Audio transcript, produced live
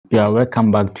Yeah,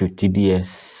 welcome back to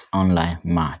TDS Online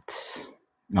Maths.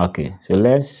 Okay, so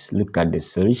let's look at the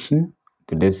solution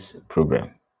to this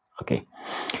problem. Okay,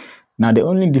 now the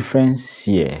only difference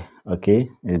here, okay,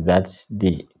 is that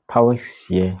the powers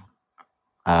here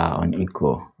are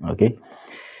unequal. Okay,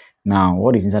 now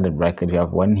what is inside the bracket? We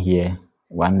have one here,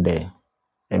 one there,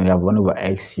 and we have 1 over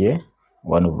x here,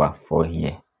 1 over 4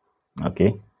 here.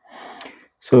 Okay,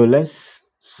 so let's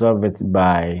solve it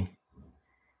by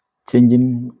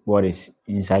changing what is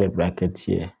inside the bracket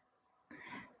here.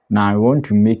 Now I want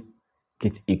to make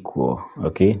it equal,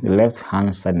 okay, the left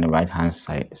hand side and the right hand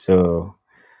side. So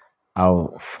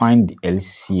I'll find the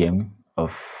LCM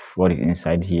of what is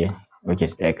inside here, which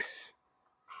is x.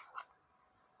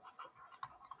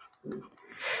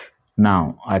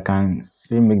 Now I can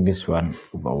still make this one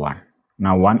over 1.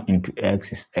 Now 1 into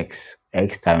x is x.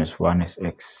 X times 1 is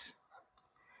x.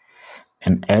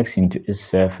 And x into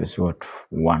itself is what?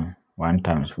 1. 1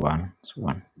 times 1 is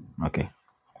 1. Okay.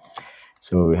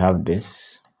 So we have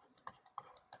this.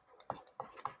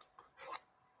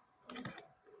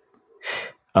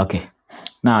 Okay,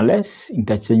 now let's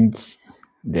interchange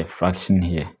the fraction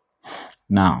here.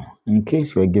 Now, in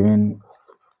case we're given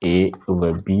a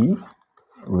over b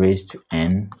raised to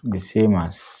n, the same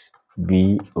as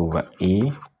b over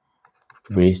a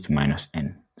raised to minus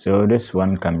n. So this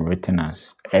one can be written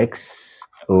as x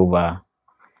over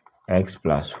x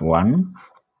plus 1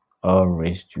 all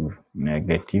raised to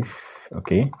negative.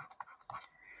 Okay,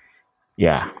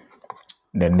 yeah,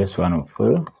 then this one will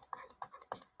follow.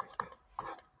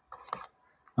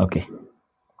 Okay,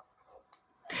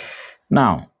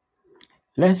 now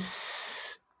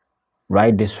let's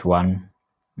write this one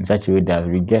in such a way that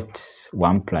we get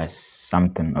 1 plus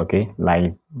something, okay,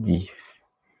 like the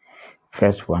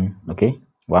first one. Okay,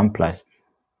 1 plus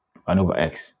 1 over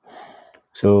x.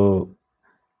 So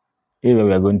here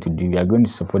we are going to do, we are going to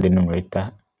support the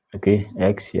numerator. Okay,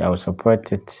 x here, I will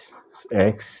support it as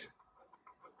x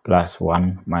plus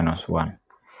 1 minus 1,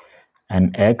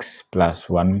 and x plus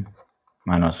 1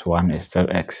 minus 1 is still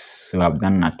x, so I've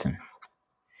done nothing.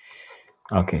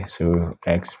 Okay, so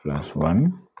x plus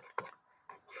 1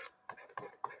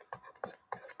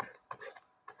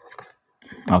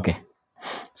 okay,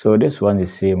 so this one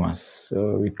is same as,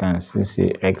 so we can still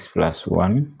say x plus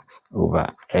 1 over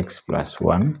x plus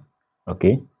 1,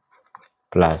 okay,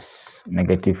 plus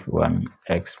negative 1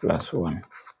 x plus 1.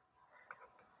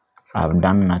 I've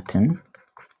done nothing.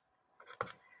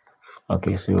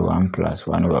 Okay, so 1 plus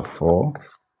 1 over 4.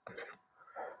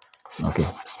 Okay,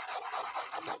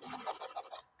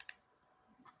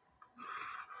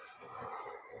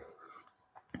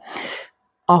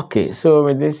 okay, so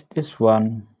with this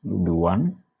one will be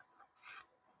 1,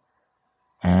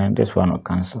 and this one will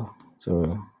cancel,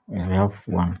 so we have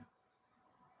 1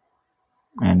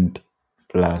 and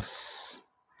plus,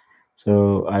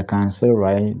 so I can still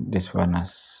write this one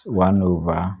as 1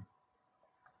 over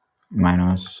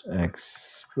minus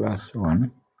x plus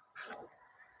 1.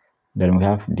 Then we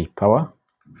have the power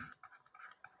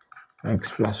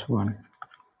x plus 1.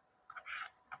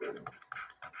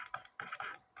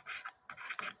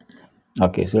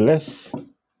 Okay, so let's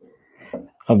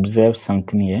observe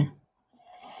something here.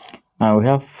 Now we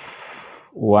have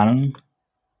 1,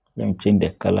 let me change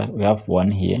the color. We have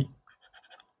 1 here,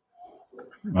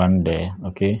 1 there,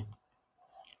 okay,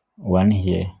 1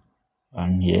 here,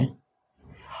 1 here.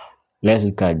 Let's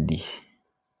look at the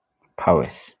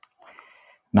powers.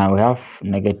 Now we have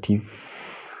negative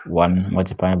 1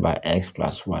 multiplied by x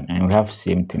plus 1, and we have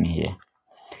same thing here,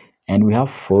 and we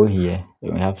have 4 here,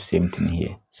 and we have same thing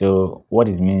here. So what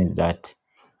it means is that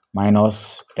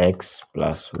minus x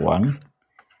plus 1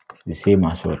 the same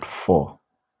as what? 4.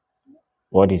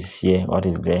 What is here, what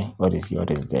is there, what is here,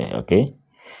 what is there? Okay,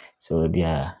 so they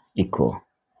are equal.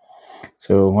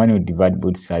 So when we divide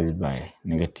both sides by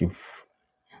negative,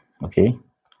 okay,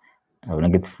 I have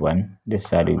negative 1, this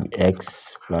side will be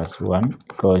x plus 1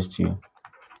 equals to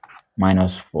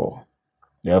minus 4.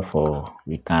 Therefore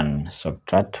we can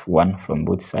subtract 1 from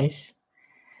both sides,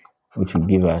 which will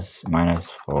give us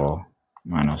minus 4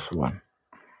 minus 1.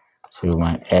 So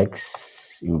my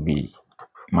x will be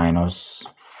minus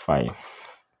 5.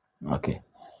 Okay,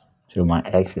 so my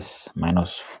x is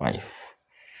minus 5.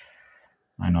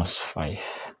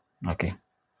 Okay,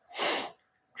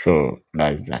 so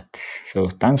that's that. So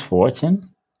thanks for watching,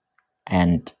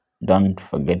 and don't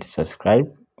forget to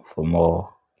subscribe for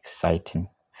more exciting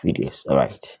videos. All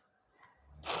right.